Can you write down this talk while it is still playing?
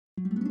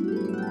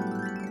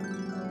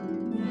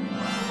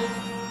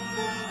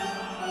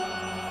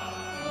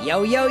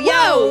Yo, yo,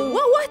 yo!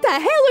 Whoa! What the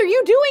hell are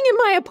you doing in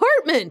my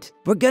apartment?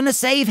 We're gonna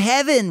save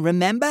heaven,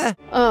 remember?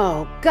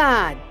 Oh,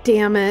 god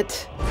damn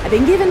it. I've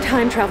been given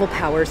time travel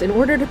powers in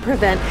order to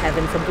prevent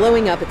heaven from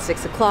blowing up at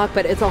 6 o'clock,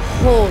 but it's a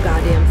whole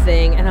goddamn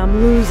thing, and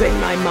I'm losing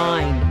my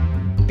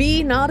mind.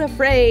 Be not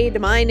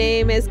afraid, my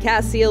name is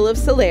Cassiel of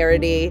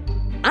Celerity.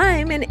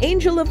 I'm an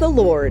angel of the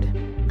Lord.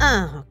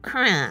 Oh,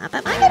 crap.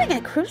 Am I gonna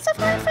get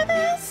crucified for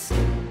this?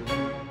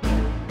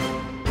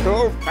 The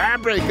whole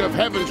fabric of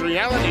heaven's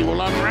reality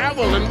will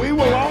unravel and we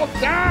will all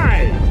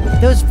die!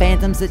 Those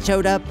phantoms that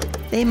showed up,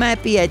 they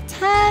might be a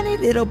tiny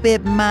little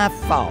bit my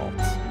fault.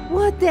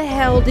 What the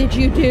hell did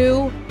you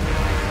do?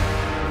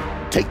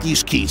 Take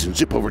these keys and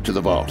zip over to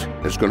the vault.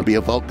 There's gonna be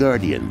a vault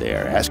guardian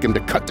there. Ask him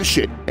to cut the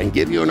shit and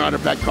give you an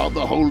artifact called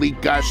the Holy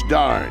Gosh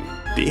Darn.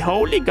 The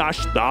Holy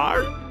Gosh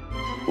Darn?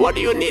 What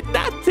do you need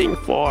that thing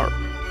for?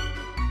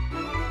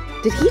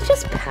 Did he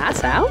just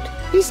pass out?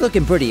 He's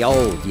looking pretty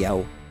old,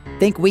 yo.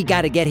 Think we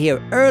gotta get here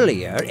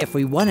earlier if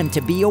we want him to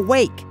be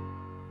awake.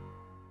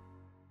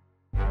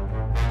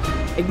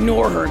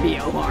 Ignore her,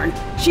 Beohorn.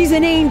 She's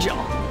an angel.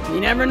 You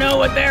never know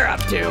what they're up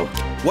to.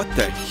 What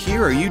the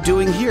here are you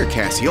doing here,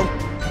 Cassiel?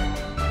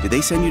 Did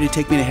they send you to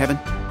take me to heaven?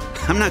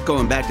 I'm not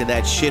going back to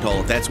that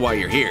shithole if that's why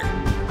you're here.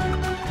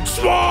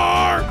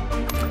 SNART!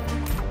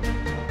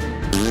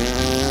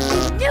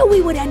 Knew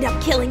we would end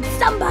up killing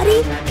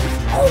somebody.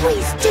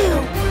 Always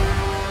do.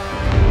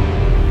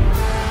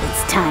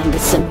 It's time to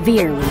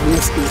severely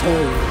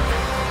misbehave.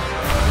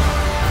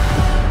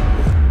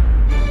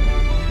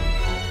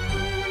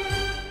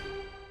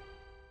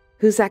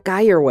 Who's that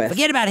guy you're with?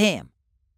 Forget about him.